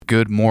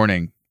Good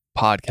morning,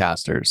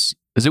 podcasters.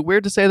 Is it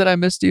weird to say that I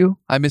missed you?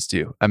 I missed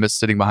you. I missed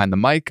sitting behind the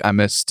mic. I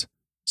missed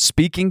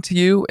speaking to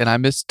you, and I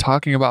missed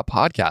talking about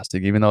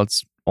podcasting, even though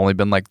it's only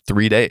been like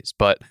 3 days.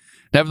 But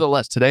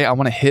nevertheless, today I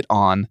want to hit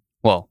on,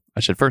 well, I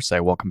should first say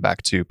welcome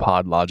back to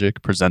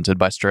PodLogic, presented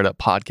by Straight Up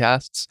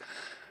Podcasts.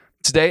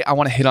 Today, I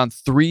want to hit on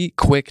 3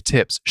 quick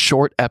tips,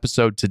 short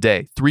episode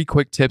today. 3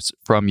 quick tips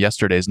from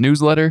yesterday's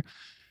newsletter.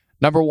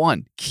 Number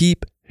 1,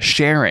 keep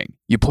sharing.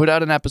 You put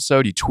out an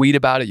episode, you tweet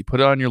about it, you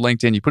put it on your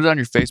LinkedIn, you put it on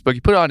your Facebook,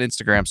 you put it on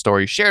Instagram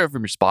story, share it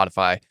from your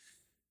Spotify.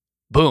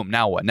 Boom,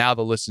 now what? Now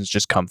the listens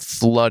just come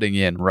flooding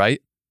in, right?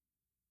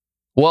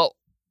 Well,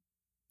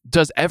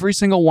 does every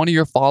single one of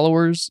your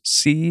followers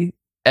see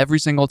every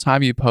single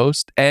time you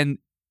post? And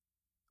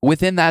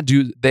within that,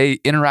 do they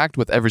interact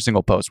with every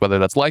single post, whether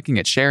that's liking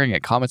it, sharing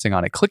it, commenting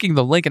on it, clicking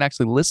the link, and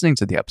actually listening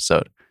to the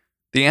episode?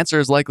 The answer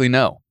is likely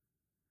no.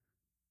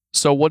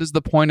 So what is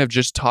the point of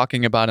just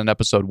talking about an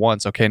episode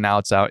once? Okay, now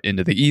it's out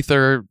into the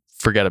ether.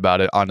 Forget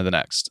about it. On to the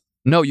next.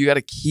 No, you got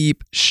to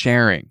keep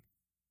sharing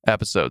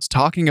episodes.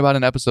 Talking about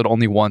an episode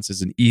only once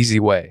is an easy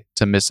way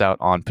to miss out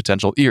on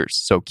potential ears.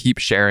 So keep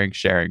sharing.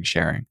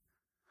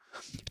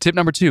 Tip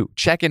number 2,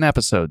 check in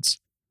episodes.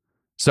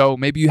 So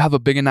maybe you have a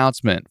big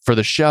announcement for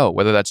the show,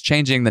 whether that's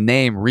changing the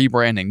name,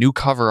 rebranding, new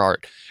cover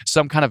art,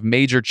 some kind of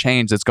major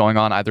change that's going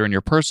on either in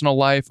your personal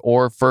life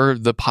or for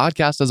the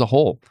podcast as a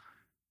whole.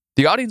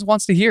 The audience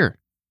wants to hear.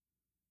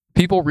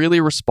 People really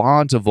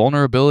respond to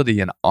vulnerability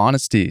and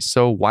honesty,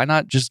 so why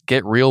not just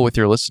get real with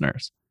your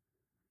listeners?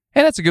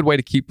 And it's a good way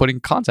to keep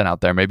putting content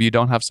out there. Maybe you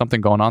don't have something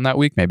going on that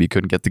week. Maybe you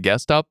couldn't get the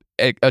guest up.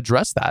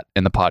 Address that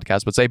in the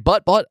podcast, but say,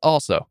 but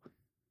also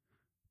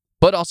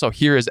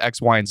here is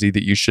X, Y, and Z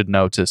that you should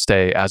know to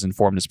stay as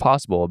informed as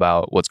possible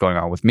about what's going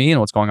on with me and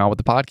what's going on with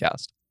the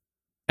podcast.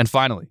 And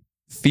finally,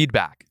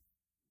 feedback.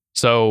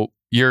 So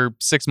you're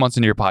 6 months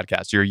into your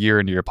podcast, you're a year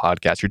into your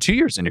podcast, you're 2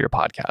 years into your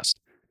podcast.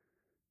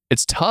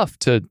 It's tough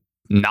to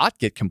not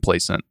get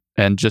complacent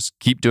and just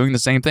keep doing the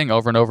same thing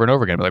over and over and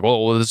over again. Be like,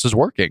 well, this is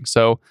working.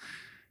 So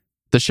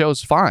the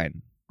show's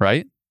fine,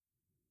 right?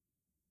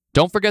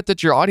 Don't forget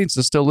that your audience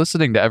is still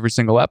listening to every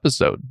single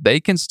episode.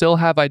 They can still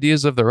have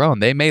ideas of their own.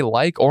 They may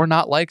like or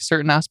not like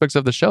certain aspects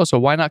of the show, so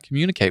why not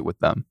communicate with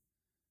them?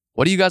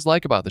 What do you guys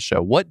like about the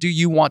show? What do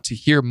you want to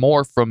hear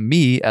more from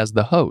me as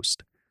the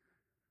host?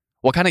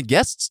 What kind of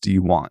guests do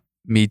you want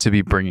me to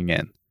be bringing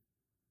in?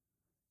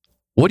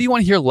 What do you want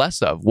to hear less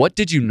of? What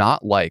did you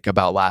not like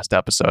about last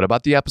episode,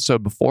 about the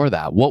episode before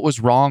that? What was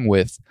wrong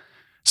with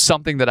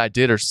something that I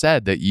did or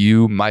said that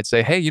you might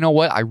say, hey, you know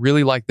what? I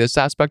really like this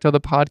aspect of the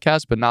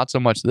podcast, but not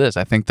so much this.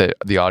 I think that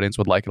the audience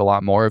would like it a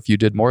lot more if you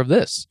did more of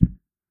this.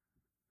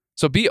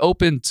 So be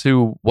open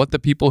to what the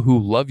people who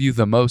love you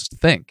the most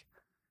think.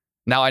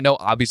 Now, I know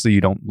obviously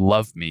you don't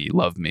love me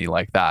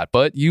like that,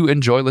 but you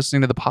enjoy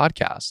listening to the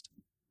podcast.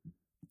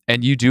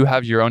 And you do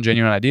have your own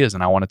genuine ideas,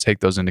 and I want to take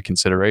those into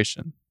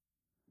consideration.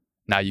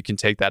 Now, you can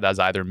take that as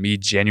either me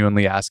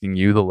genuinely asking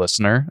you, the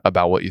listener,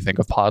 about what you think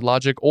of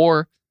PodLogic,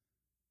 or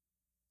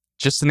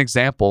just an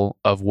example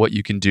of what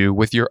you can do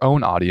with your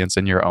own audience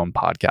and your own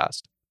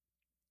podcast.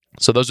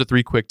 So those are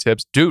 3 quick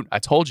tips. Dude, I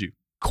told you,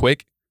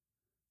 quick,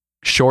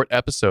 short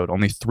episode,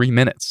 only 3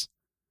 minutes.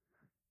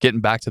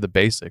 Getting back to the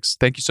basics.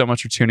 Thank you so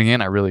much for tuning in.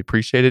 I really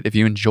appreciate it. If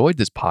you enjoyed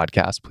this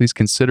podcast, please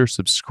consider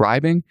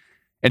subscribing.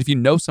 And if you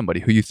know somebody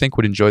who you think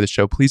would enjoy the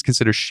show, please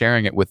consider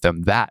sharing it with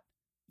them. That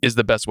is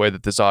the best way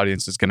that this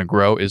audience is going to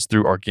grow, is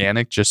through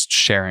organic, just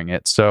sharing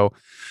it. So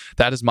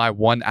that is my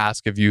one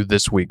ask of you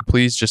this week.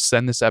 Please just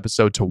send this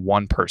episode to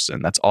one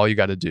person. That's all you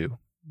got to do.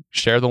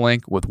 Share the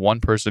link with one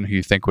person who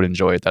you think would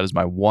enjoy it. That is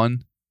my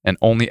one and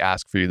only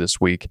ask for you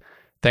this week.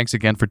 Thanks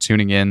again for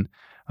tuning in.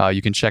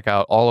 You can check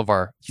out all of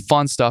our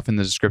fun stuff in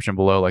the description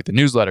below, like the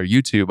newsletter,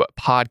 YouTube,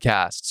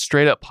 podcast,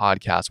 Straight Up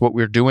Podcast, what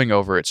we're doing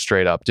over at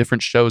Straight Up,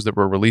 different shows that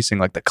we're releasing,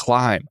 like The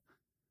Climb.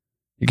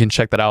 You can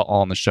check that out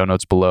all in the show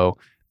notes below.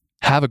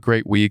 Have a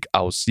great week. I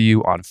will see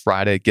you on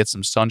Friday. Get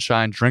some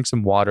sunshine, drink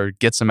some water,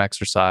 get some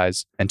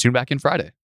exercise, and tune back in Friday.